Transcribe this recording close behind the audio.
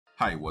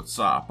Hey, what's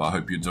up? I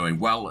hope you're doing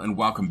well and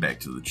welcome back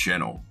to the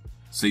channel.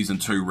 Season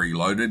 2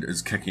 Reloaded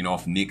is kicking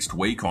off next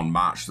week on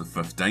March the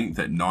 15th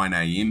at 9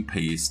 AM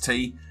PST,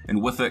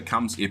 and with it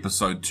comes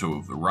Episode 2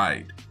 of the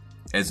raid.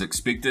 As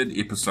expected,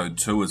 Episode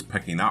 2 is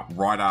picking up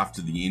right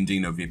after the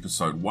ending of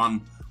Episode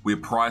 1, where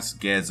Price,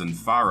 Gaz and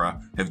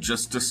Farrah have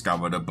just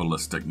discovered a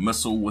ballistic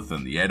missile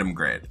within the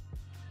atomgrad.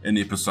 In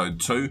Episode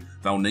 2,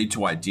 they'll need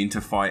to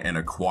identify and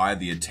acquire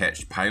the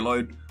attached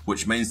payload,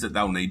 which means that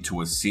they'll need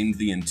to ascend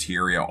the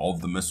interior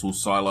of the missile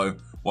silo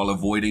while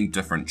avoiding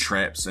different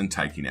traps and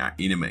taking out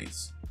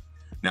enemies.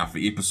 Now for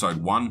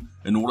Episode 1,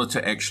 in order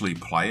to actually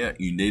play it,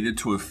 you needed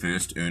to have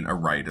first earned a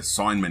raid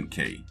assignment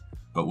key,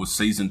 but with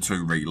Season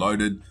 2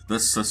 Reloaded,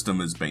 this system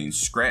is being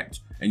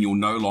scrapped and you'll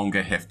no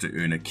longer have to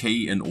earn a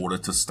key in order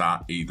to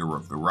start either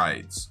of the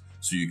raids,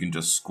 so you can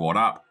just squad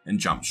up and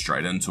jump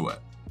straight into it.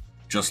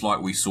 Just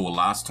like we saw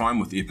last time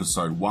with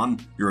Episode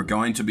 1, there are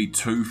going to be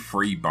 2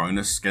 free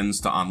bonus skins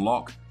to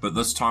unlock, but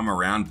this time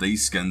around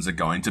these skins are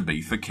going to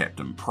be for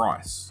Captain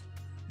Price.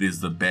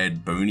 There's the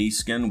Bad Boonie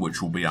skin, which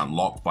will be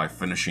unlocked by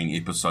finishing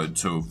Episode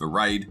 2 of the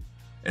raid,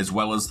 as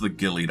well as the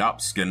Gillied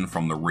Up skin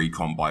from the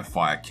Recon by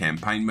Fire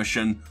campaign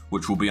mission,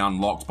 which will be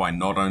unlocked by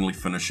not only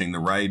finishing the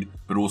raid,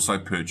 but also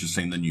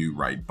purchasing the new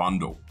raid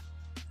bundle.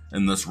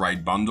 In this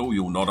raid bundle,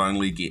 you'll not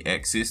only get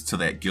access to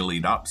that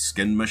Gillied Up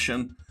skin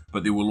mission,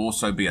 but there will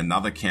also be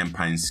another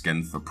campaign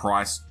skin for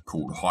Price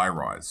called High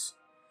Rise.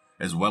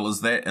 As well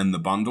as that, in the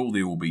bundle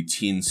there will be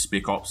 10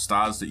 Spec Ops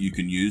stars that you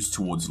can use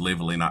towards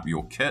leveling up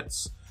your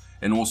kits,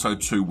 and also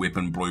 2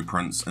 weapon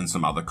blueprints and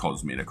some other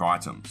cosmetic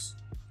items.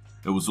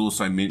 It was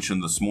also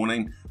mentioned this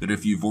morning that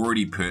if you've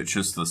already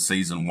purchased the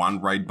Season 1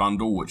 raid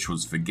bundle, which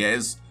was for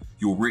Gaz,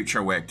 you'll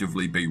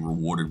retroactively be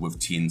rewarded with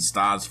 10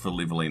 stars for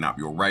leveling up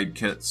your raid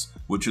kits,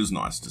 which is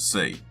nice to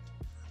see.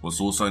 What's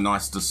also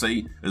nice to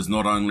see is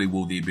not only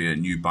will there be a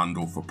new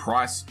bundle for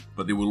Price,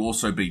 but there will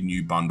also be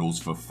new bundles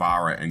for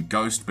Farrah and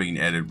Ghost being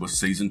added with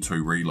Season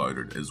 2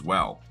 Reloaded as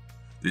well.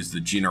 There's the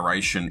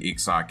Generation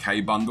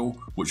XRK bundle,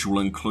 which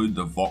will include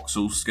the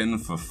Voxel skin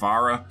for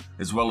Farrah,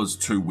 as well as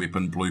 2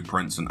 weapon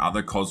blueprints and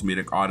other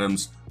cosmetic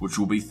items, which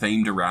will be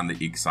themed around the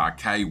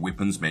XRK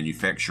weapons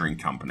manufacturing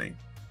company.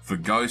 For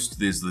Ghost,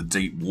 there's the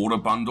Deep Water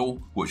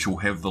bundle, which will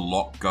have the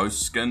Lock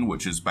Ghost skin,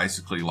 which is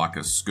basically like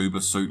a scuba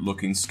suit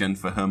looking skin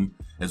for him,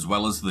 as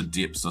well as the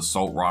Depths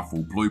Assault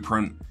Rifle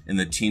blueprint and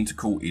the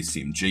Tentacle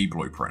SMG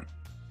blueprint.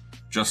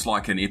 Just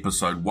like in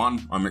Episode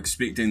 1, I'm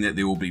expecting that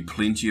there will be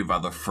plenty of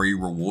other free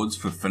rewards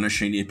for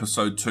finishing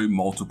Episode 2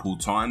 multiple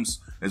times,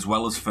 as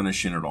well as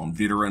finishing it on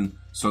Veteran,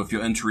 so if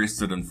you're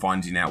interested in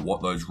finding out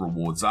what those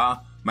rewards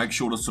are, make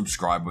sure to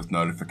subscribe with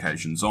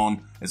notifications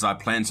on, as I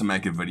plan to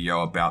make a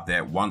video about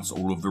that once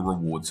all of the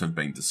rewards have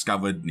been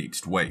discovered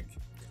next week.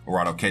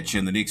 Alright, I'll catch you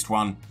in the next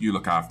one, you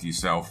look after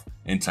yourself,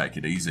 and take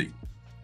it easy.